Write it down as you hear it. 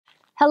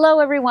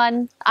Hello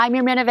everyone, I'm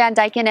your Mina Van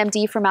Dyken,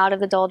 MD from Out of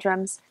the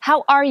Doldrums.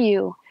 How are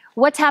you?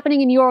 What's happening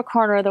in your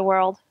corner of the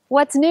world?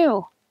 What's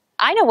new?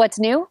 I know what's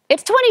new.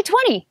 It's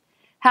 2020.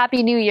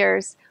 Happy New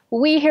Year's.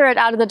 We here at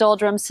Out of the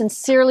Doldrums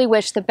sincerely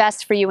wish the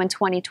best for you in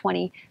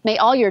 2020. May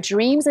all your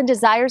dreams and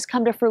desires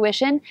come to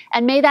fruition,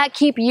 and may that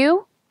keep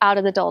you out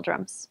of the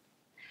doldrums.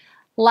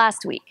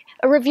 Last week,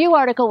 a review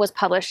article was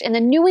published in the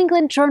New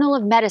England Journal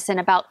of Medicine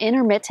about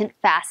intermittent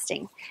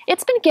fasting.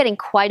 It's been getting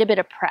quite a bit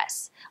of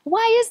press.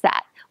 Why is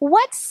that?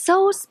 What's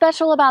so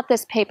special about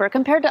this paper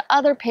compared to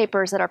other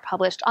papers that are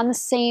published on the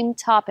same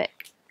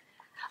topic?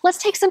 Let's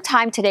take some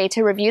time today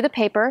to review the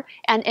paper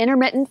and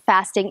intermittent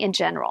fasting in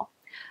general.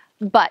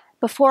 But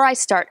before I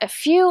start, a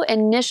few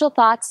initial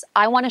thoughts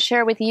I want to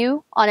share with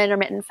you on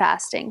intermittent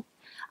fasting.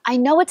 I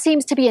know it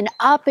seems to be an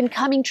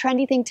up-and-coming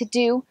trendy thing to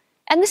do,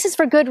 and this is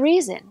for good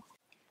reason.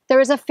 There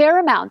is a fair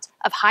amount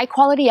of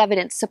high-quality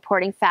evidence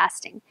supporting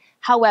fasting.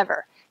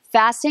 However,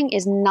 fasting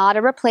is not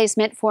a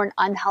replacement for an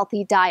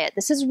unhealthy diet.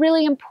 This is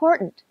really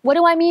important. What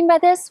do I mean by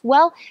this?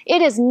 Well,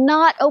 it is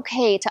not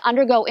okay to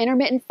undergo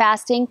intermittent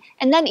fasting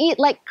and then eat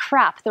like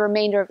crap the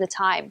remainder of the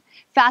time.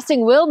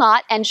 Fasting will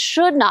not and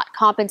should not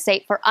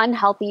compensate for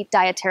unhealthy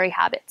dietary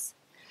habits.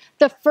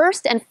 The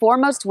first and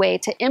foremost way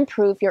to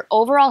improve your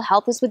overall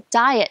health is with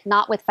diet,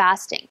 not with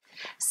fasting.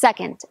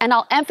 Second, and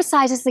I'll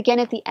emphasize this again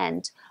at the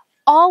end,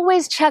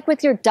 always check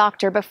with your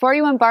doctor before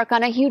you embark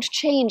on a huge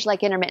change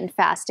like intermittent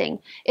fasting.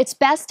 It's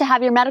best to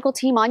have your medical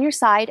team on your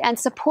side and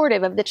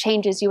supportive of the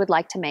changes you would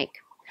like to make.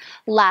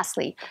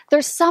 Lastly,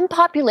 there's some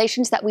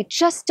populations that we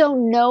just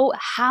don't know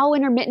how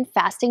intermittent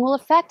fasting will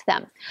affect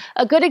them.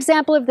 A good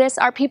example of this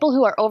are people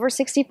who are over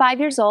 65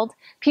 years old,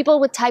 people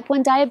with type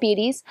 1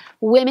 diabetes,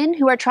 women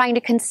who are trying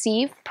to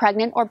conceive,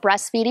 pregnant or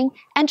breastfeeding,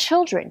 and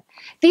children.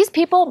 These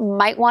people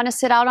might want to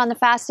sit out on the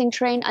fasting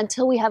train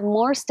until we have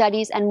more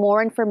studies and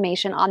more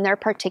information on their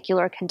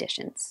particular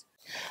conditions.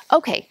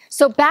 Okay,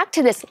 so back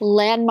to this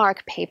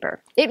landmark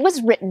paper. It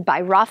was written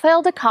by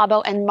Rafael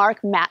DeCabo and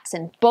Mark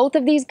Mattson. Both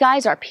of these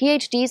guys are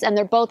PhDs and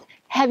they're both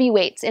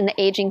heavyweights in the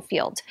aging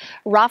field.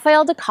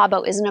 Rafael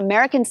DeCabo is an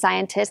American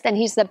scientist and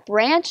he's the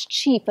branch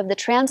chief of the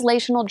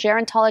Translational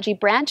Gerontology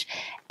branch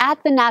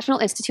at the National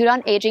Institute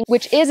on Aging,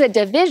 which is a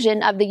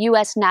division of the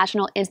U.S.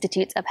 National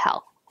Institutes of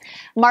Health.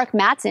 Mark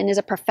Mattson is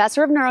a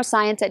professor of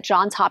neuroscience at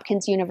Johns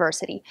Hopkins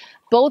University.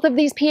 Both of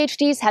these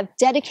PhDs have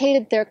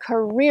dedicated their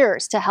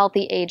careers to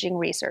healthy aging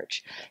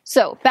research.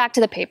 So, back to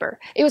the paper.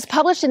 It was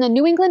published in the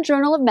New England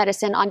Journal of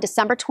Medicine on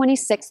December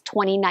 26,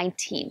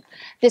 2019.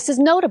 This is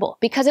notable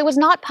because it was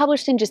not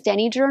published in just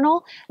any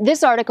journal.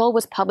 This article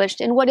was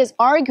published in what is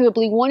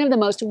arguably one of the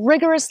most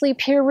rigorously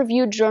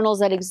peer-reviewed journals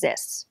that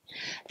exists.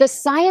 The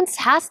science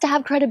has to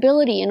have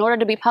credibility in order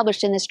to be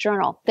published in this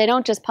journal. They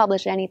don't just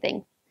publish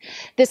anything.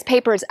 This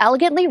paper is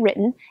elegantly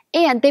written,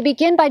 and they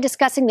begin by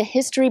discussing the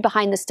history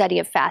behind the study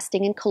of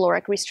fasting and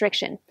caloric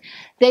restriction.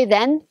 They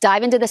then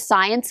dive into the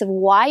science of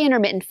why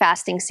intermittent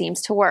fasting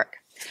seems to work.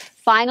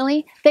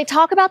 Finally, they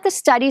talk about the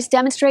studies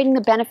demonstrating the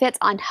benefits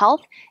on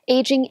health,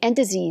 aging, and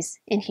disease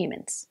in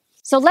humans.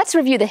 So let's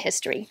review the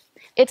history.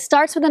 It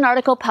starts with an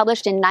article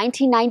published in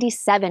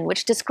 1997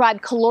 which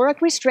described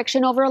caloric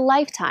restriction over a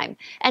lifetime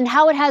and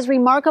how it has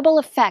remarkable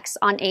effects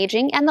on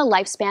aging and the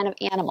lifespan of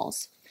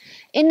animals.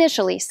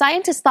 Initially,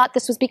 scientists thought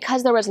this was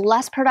because there was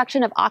less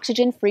production of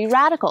oxygen-free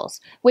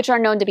radicals, which are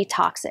known to be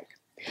toxic.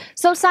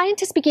 So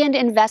scientists began to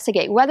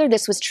investigate whether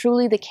this was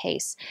truly the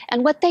case,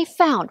 and what they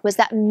found was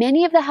that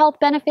many of the health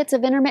benefits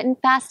of intermittent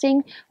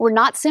fasting were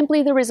not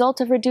simply the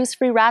result of reduced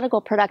free radical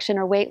production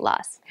or weight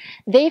loss.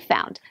 They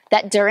found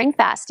that during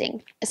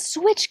fasting, a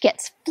switch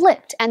gets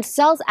flipped and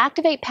cells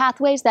activate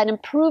pathways that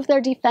improve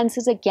their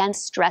defenses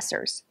against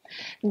stressors.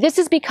 This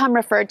has become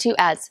referred to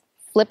as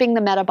flipping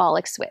the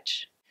metabolic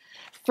switch.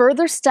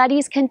 Further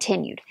studies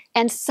continued,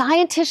 and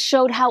scientists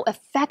showed how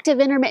effective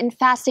intermittent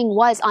fasting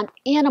was on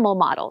animal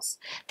models.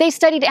 They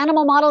studied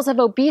animal models of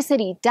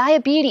obesity,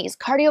 diabetes,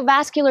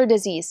 cardiovascular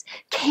disease,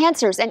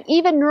 cancers, and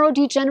even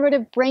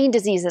neurodegenerative brain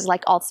diseases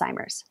like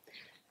Alzheimer's.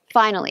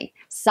 Finally,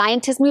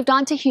 scientists moved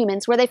on to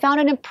humans where they found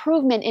an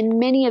improvement in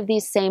many of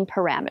these same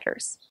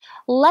parameters.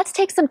 Let's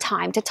take some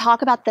time to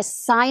talk about the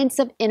science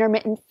of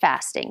intermittent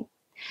fasting.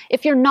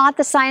 If you're not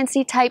the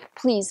sciencey type,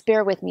 please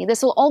bear with me.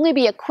 This will only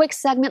be a quick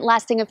segment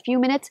lasting a few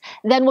minutes,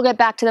 then we'll get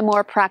back to the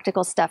more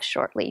practical stuff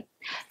shortly.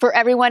 For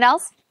everyone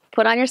else,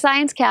 put on your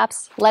science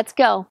caps. Let's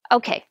go.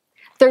 Okay,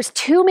 there's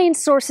two main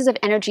sources of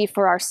energy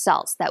for our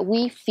cells that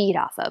we feed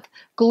off of,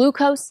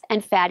 glucose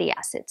and fatty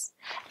acids.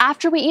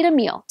 After we eat a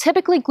meal,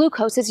 typically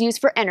glucose is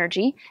used for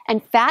energy,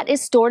 and fat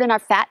is stored in our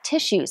fat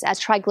tissues as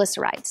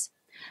triglycerides.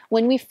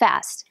 When we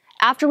fast,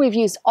 after we've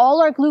used all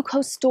our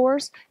glucose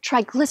stores,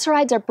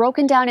 triglycerides are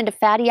broken down into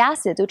fatty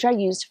acids, which are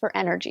used for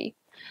energy.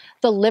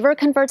 The liver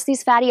converts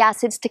these fatty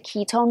acids to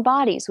ketone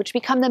bodies, which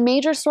become the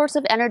major source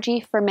of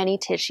energy for many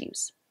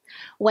tissues.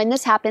 When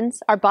this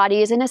happens, our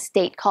body is in a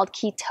state called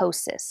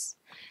ketosis.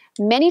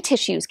 Many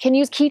tissues can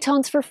use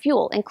ketones for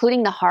fuel,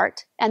 including the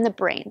heart and the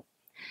brain.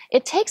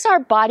 It takes our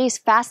bodies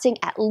fasting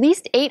at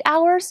least 8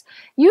 hours,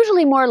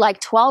 usually more like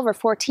 12 or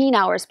 14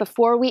 hours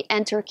before we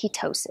enter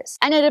ketosis.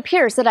 And it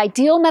appears that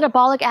ideal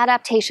metabolic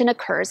adaptation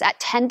occurs at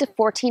 10 to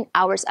 14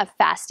 hours of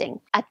fasting.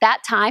 At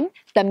that time,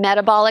 the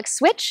metabolic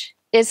switch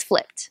is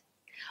flipped.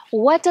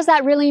 What does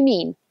that really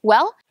mean?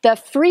 Well, the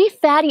free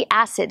fatty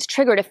acids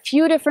triggered a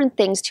few different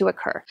things to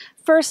occur.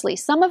 Firstly,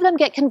 some of them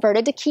get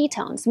converted to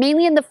ketones,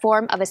 mainly in the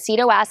form of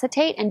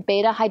acetoacetate and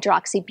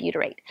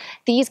beta-hydroxybutyrate.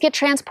 These get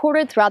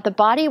transported throughout the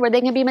body where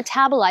they can be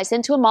metabolized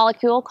into a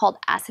molecule called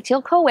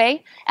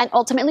acetyl-CoA and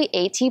ultimately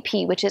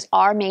ATP, which is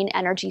our main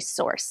energy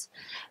source.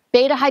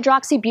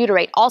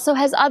 Beta-hydroxybutyrate also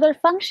has other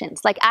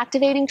functions like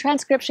activating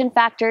transcription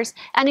factors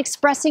and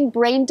expressing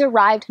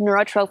brain-derived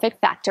neurotrophic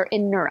factor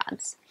in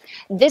neurons.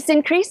 This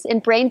increase in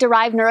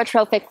brain-derived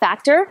neurotrophic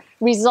factor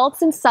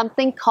results in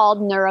something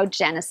called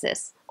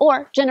neurogenesis,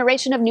 or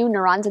generation of new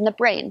neurons in the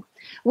brain.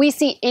 We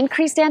see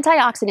increased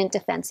antioxidant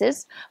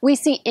defenses. We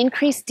see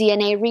increased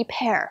DNA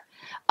repair.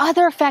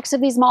 Other effects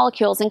of these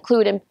molecules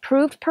include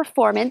improved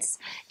performance,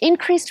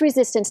 increased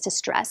resistance to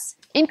stress,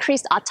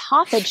 increased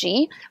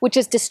autophagy, which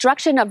is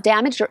destruction of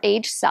damaged or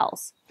aged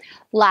cells.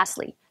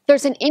 Lastly,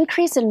 there's an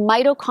increase in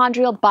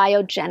mitochondrial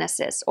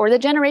biogenesis, or the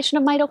generation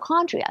of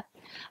mitochondria.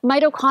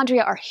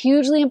 Mitochondria are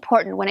hugely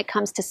important when it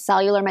comes to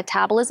cellular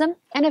metabolism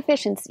and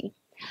efficiency.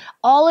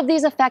 All of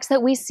these effects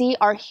that we see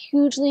are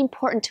hugely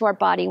important to our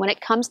body when it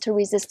comes to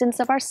resistance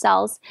of our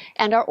cells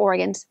and our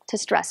organs to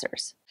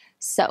stressors.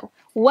 So,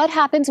 what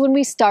happens when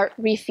we start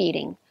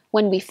refeeding?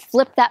 When we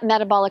flip that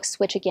metabolic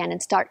switch again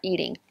and start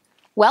eating?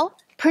 Well,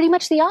 pretty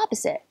much the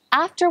opposite.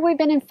 After we've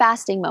been in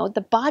fasting mode,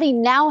 the body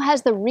now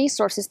has the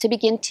resources to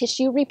begin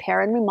tissue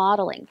repair and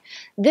remodeling.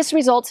 This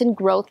results in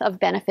growth of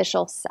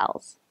beneficial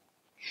cells.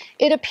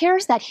 It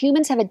appears that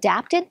humans have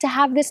adapted to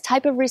have this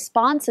type of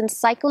response in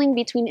cycling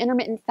between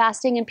intermittent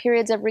fasting and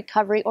periods of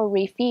recovery or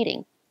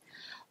refeeding.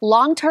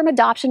 Long-term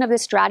adoption of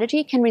this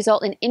strategy can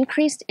result in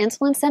increased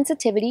insulin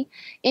sensitivity,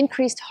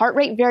 increased heart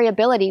rate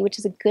variability, which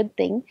is a good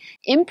thing,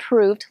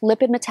 improved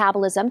lipid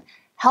metabolism,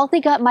 healthy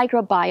gut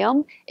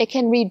microbiome. It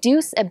can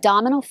reduce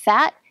abdominal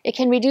fat, it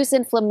can reduce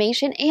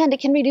inflammation, and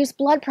it can reduce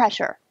blood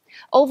pressure.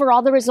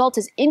 Overall, the result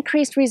is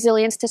increased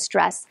resilience to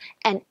stress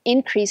and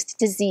increased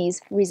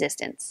disease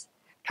resistance.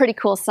 Pretty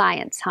cool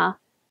science, huh?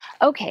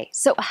 Okay,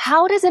 so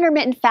how does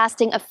intermittent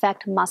fasting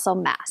affect muscle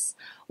mass?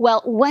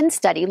 Well, one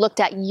study looked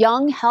at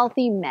young,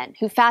 healthy men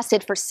who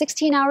fasted for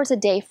 16 hours a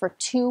day for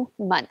 2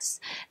 months.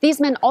 These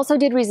men also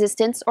did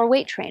resistance or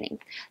weight training.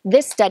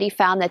 This study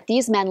found that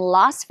these men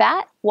lost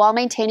fat while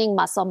maintaining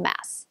muscle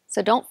mass.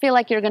 So don't feel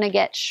like you're going to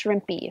get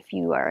shrimpy if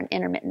you are an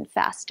intermittent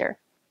faster.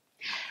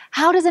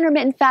 How does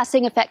intermittent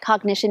fasting affect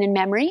cognition and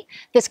memory?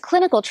 This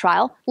clinical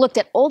trial looked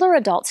at older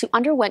adults who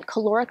underwent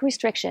caloric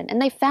restriction, and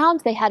they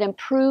found they had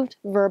improved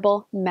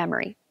verbal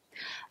memory.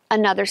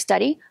 Another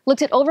study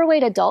looked at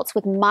overweight adults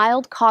with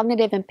mild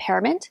cognitive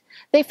impairment.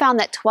 They found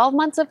that 12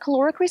 months of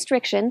caloric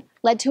restriction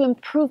led to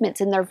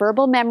improvements in their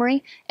verbal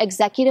memory,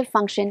 executive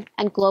function,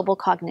 and global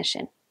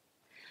cognition.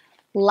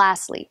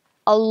 Lastly,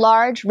 a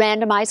large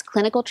randomized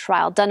clinical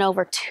trial done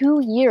over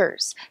 2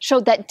 years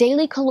showed that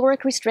daily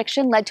caloric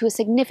restriction led to a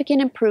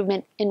significant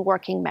improvement in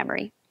working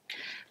memory.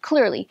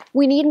 Clearly,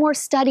 we need more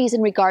studies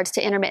in regards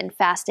to intermittent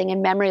fasting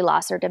and memory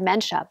loss or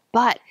dementia,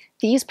 but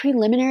these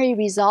preliminary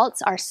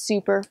results are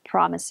super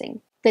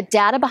promising. The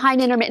data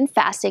behind intermittent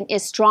fasting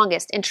is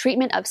strongest in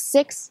treatment of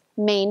 6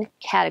 main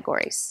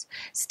categories.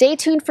 Stay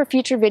tuned for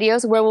future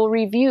videos where we'll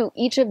review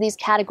each of these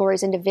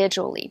categories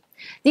individually.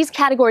 These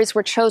categories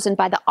were chosen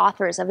by the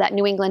authors of that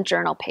New England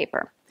Journal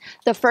paper.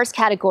 The first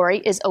category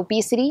is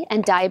obesity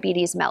and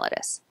diabetes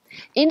mellitus.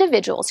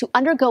 Individuals who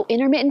undergo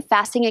intermittent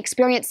fasting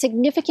experience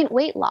significant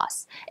weight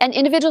loss, and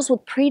individuals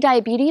with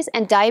prediabetes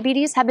and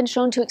diabetes have been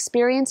shown to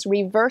experience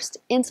reversed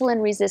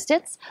insulin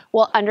resistance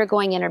while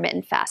undergoing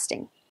intermittent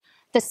fasting.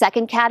 The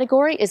second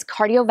category is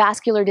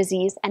cardiovascular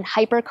disease and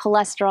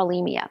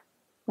hypercholesterolemia,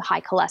 high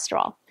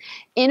cholesterol.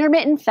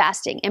 Intermittent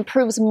fasting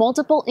improves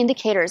multiple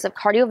indicators of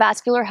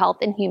cardiovascular health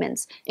in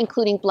humans,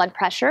 including blood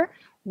pressure,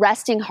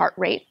 resting heart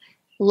rate,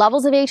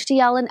 levels of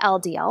HDL and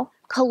LDL,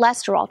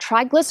 cholesterol,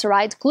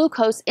 triglycerides,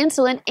 glucose,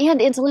 insulin, and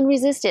insulin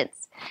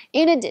resistance.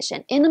 In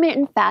addition,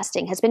 intermittent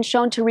fasting has been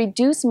shown to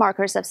reduce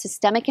markers of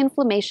systemic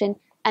inflammation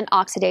and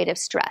oxidative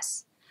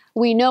stress.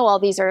 We know all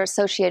these are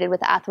associated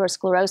with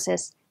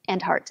atherosclerosis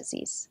and heart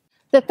disease.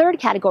 The third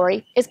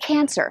category is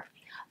cancer.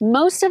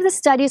 Most of the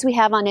studies we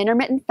have on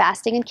intermittent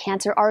fasting and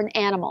cancer are in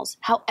animals.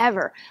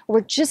 However,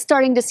 we're just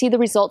starting to see the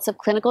results of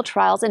clinical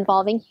trials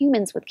involving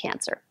humans with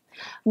cancer.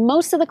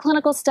 Most of the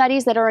clinical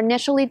studies that are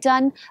initially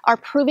done are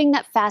proving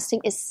that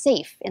fasting is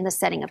safe in the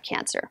setting of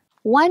cancer.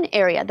 One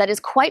area that is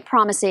quite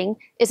promising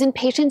is in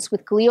patients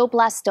with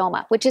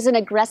glioblastoma, which is an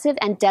aggressive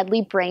and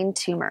deadly brain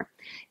tumor.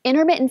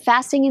 Intermittent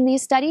fasting in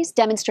these studies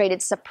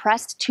demonstrated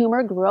suppressed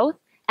tumor growth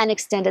and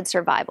extended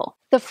survival.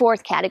 The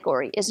fourth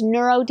category is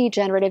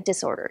neurodegenerative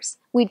disorders.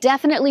 We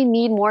definitely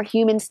need more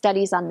human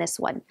studies on this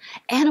one.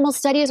 Animal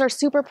studies are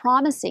super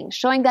promising,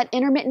 showing that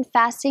intermittent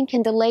fasting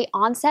can delay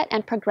onset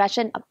and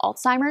progression of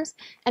Alzheimer's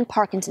and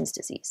Parkinson's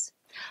disease.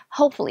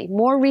 Hopefully,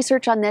 more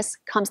research on this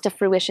comes to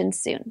fruition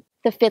soon.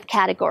 The fifth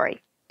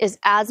category is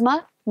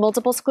asthma,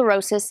 multiple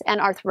sclerosis, and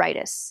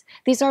arthritis.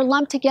 These are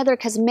lumped together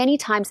because many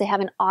times they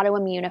have an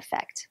autoimmune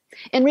effect.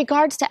 In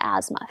regards to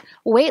asthma,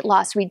 weight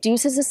loss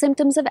reduces the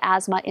symptoms of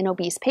asthma in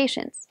obese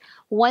patients.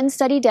 One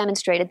study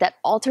demonstrated that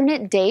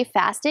alternate day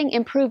fasting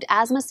improved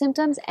asthma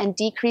symptoms and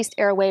decreased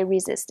airway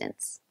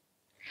resistance.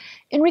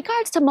 In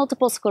regards to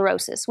multiple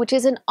sclerosis, which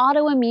is an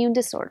autoimmune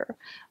disorder,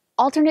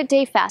 alternate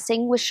day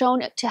fasting was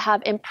shown to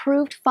have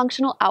improved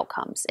functional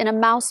outcomes in a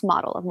mouse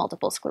model of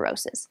multiple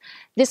sclerosis.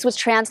 This was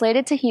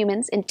translated to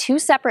humans in 2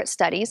 separate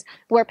studies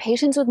where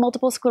patients with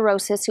multiple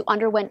sclerosis who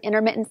underwent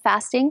intermittent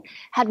fasting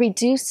had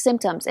reduced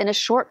symptoms in a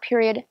short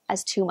period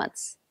as 2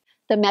 months.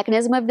 The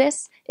mechanism of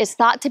this is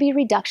thought to be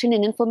reduction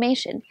in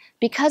inflammation.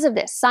 Because of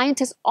this,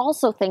 scientists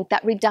also think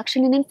that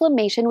reduction in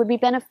inflammation would be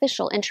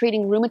beneficial in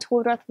treating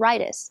rheumatoid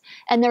arthritis,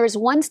 and there is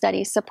one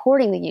study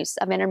supporting the use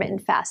of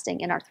intermittent fasting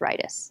in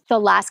arthritis. The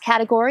last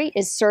category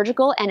is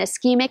surgical and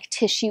ischemic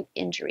tissue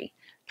injury.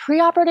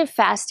 Preoperative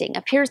fasting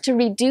appears to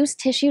reduce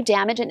tissue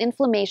damage and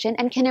inflammation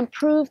and can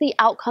improve the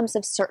outcomes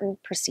of certain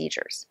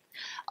procedures.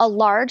 A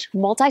large,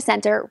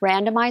 multi-center,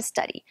 randomized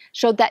study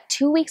showed that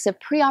 2 weeks of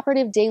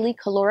preoperative daily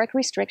caloric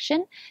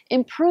restriction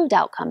improved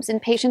outcomes in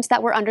patients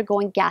that were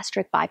undergoing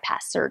gastric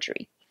bypass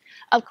surgery.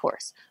 Of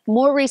course,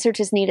 more research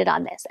is needed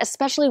on this,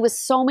 especially with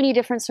so many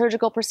different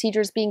surgical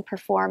procedures being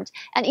performed,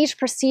 and each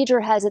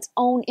procedure has its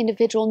own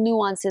individual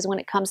nuances when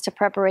it comes to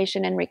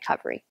preparation and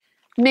recovery.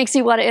 Makes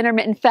you want to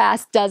intermittent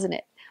fast, doesn't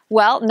it?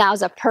 Well,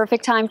 now's a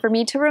perfect time for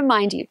me to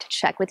remind you to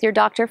check with your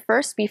doctor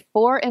first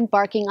before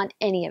embarking on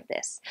any of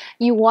this.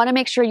 You want to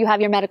make sure you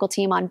have your medical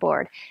team on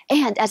board.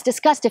 And as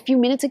discussed a few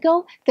minutes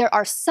ago, there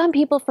are some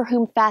people for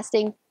whom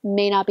fasting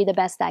may not be the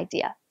best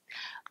idea.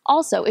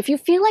 Also, if you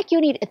feel like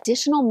you need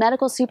additional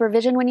medical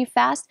supervision when you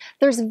fast,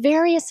 there's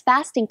various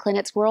fasting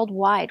clinics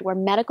worldwide where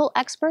medical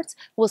experts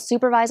will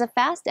supervise a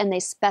fast and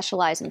they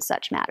specialize in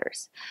such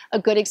matters. A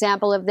good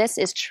example of this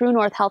is True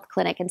North Health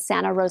Clinic in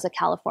Santa Rosa,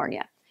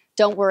 California.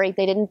 Don't worry,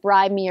 they didn't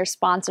bribe me or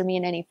sponsor me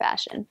in any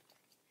fashion.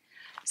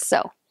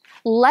 So,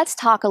 let's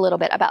talk a little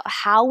bit about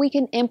how we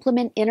can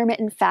implement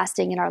intermittent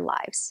fasting in our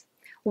lives.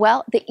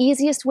 Well, the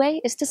easiest way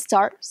is to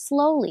start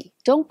slowly.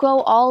 Don't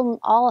go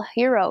all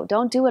hero.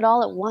 Don't do it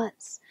all at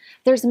once.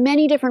 There's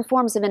many different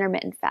forms of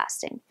intermittent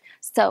fasting.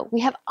 So we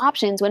have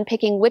options when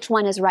picking which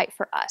one is right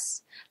for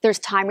us. There's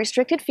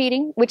time-restricted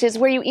feeding, which is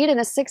where you eat in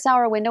a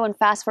 6-hour window and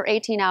fast for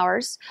 18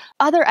 hours.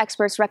 Other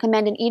experts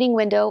recommend an eating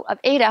window of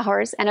 8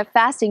 hours and a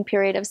fasting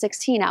period of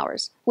 16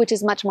 hours, which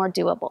is much more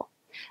doable.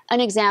 An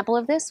example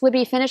of this would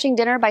be finishing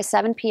dinner by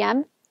 7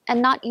 p.m.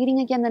 and not eating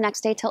again the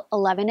next day till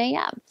 11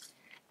 a.m.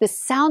 This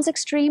sounds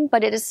extreme,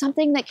 but it is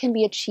something that can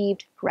be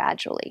achieved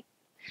gradually.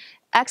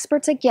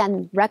 Experts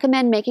again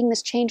recommend making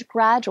this change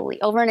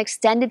gradually over an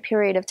extended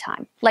period of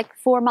time, like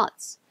 4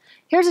 months.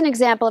 Here's an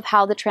example of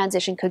how the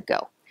transition could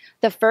go.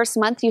 The first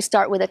month you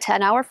start with a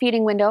 10-hour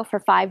feeding window for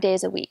 5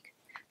 days a week.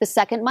 The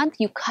second month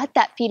you cut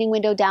that feeding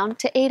window down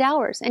to 8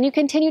 hours and you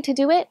continue to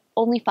do it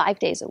only 5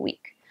 days a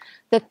week.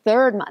 The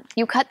third month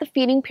you cut the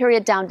feeding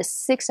period down to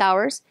 6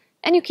 hours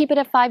and you keep it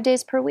at 5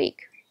 days per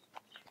week.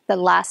 The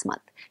last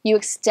month you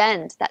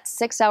extend that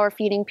 6-hour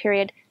feeding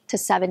period to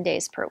 7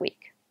 days per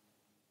week.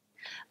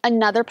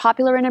 Another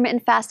popular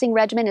intermittent fasting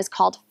regimen is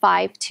called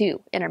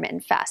 5-2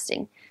 intermittent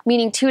fasting,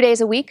 meaning 2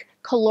 days a week,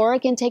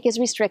 caloric intake is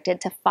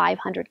restricted to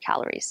 500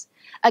 calories.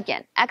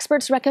 Again,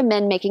 experts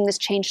recommend making this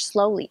change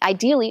slowly,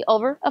 ideally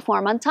over a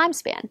 4-month time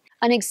span.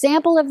 An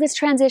example of this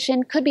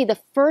transition could be the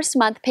first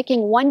month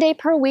picking 1 day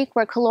per week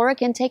where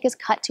caloric intake is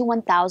cut to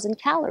 1,000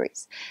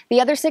 calories.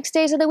 The other 6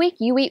 days of the week,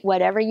 you eat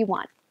whatever you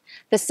want.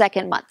 The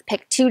second month,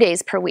 pick 2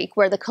 days per week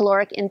where the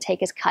caloric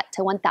intake is cut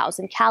to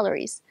 1,000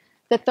 calories.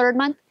 The third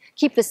month,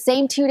 keep the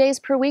same 2 days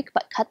per week,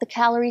 but cut the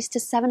calories to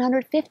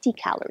 750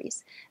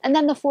 calories. And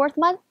then the fourth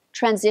month,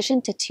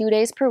 transition to 2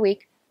 days per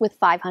week with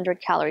 500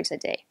 calories a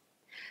day.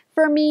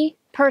 For me,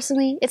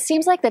 personally, it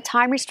seems like the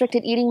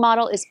time-restricted eating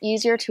model is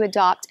easier to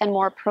adopt and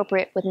more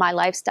appropriate with my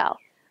lifestyle.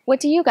 What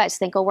do you guys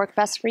think will work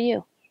best for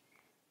you?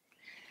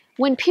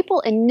 When people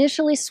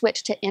initially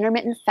switch to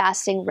intermittent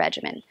fasting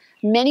regimen,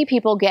 many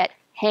people get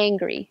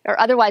hangry, or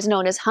otherwise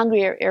known as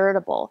hungry or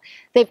irritable.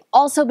 They've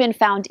also been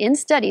found in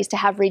studies to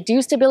have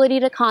reduced ability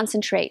to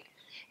concentrate.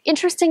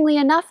 Interestingly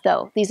enough,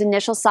 though, these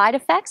initial side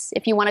effects,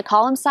 if you want to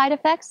call them side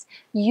effects,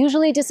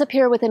 usually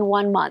disappear within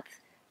 1 month.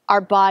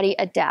 Our body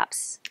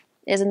adapts.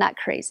 Isn't that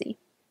crazy?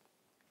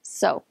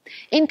 So,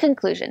 in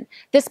conclusion,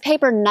 this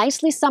paper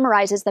nicely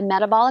summarizes the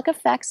metabolic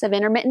effects of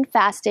intermittent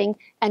fasting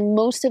and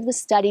most of the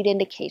studied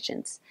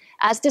indications.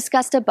 As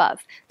discussed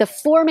above, the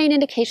 4 main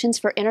indications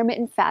for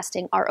intermittent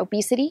fasting are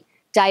obesity,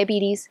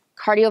 diabetes,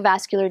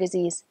 cardiovascular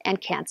disease,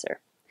 and cancer.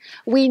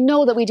 We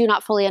know that we do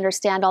not fully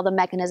understand all the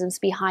mechanisms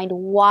behind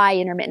why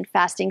intermittent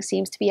fasting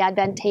seems to be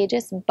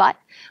advantageous, but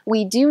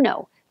we do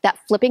know that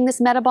flipping this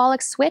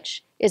metabolic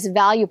switch is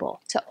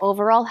valuable to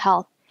overall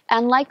health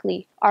and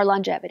likely our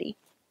longevity.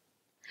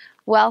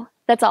 Well,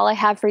 that's all I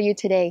have for you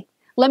today.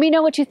 Let me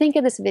know what you think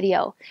of this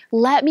video.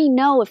 Let me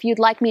know if you'd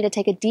like me to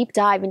take a deep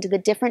dive into the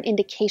different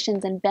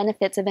indications and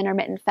benefits of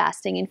intermittent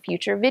fasting in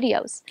future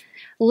videos.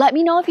 Let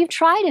me know if you've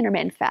tried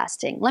intermittent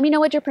fasting. Let me know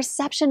what your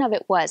perception of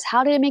it was.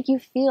 How did it make you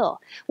feel?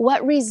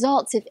 What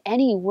results, if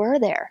any, were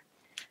there?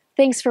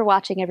 Thanks for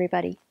watching,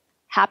 everybody.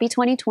 Happy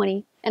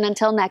 2020, and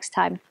until next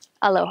time,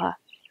 aloha.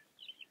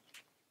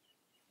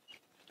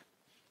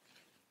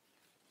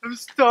 I'm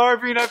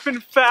starving. I've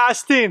been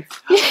fasting.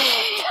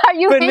 Are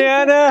you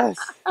Bananas.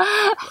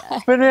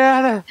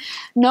 Bananas.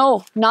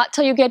 No, not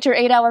till you get your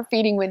 8-hour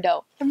feeding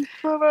window.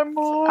 But I'm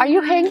hungry. Are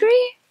you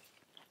hangry?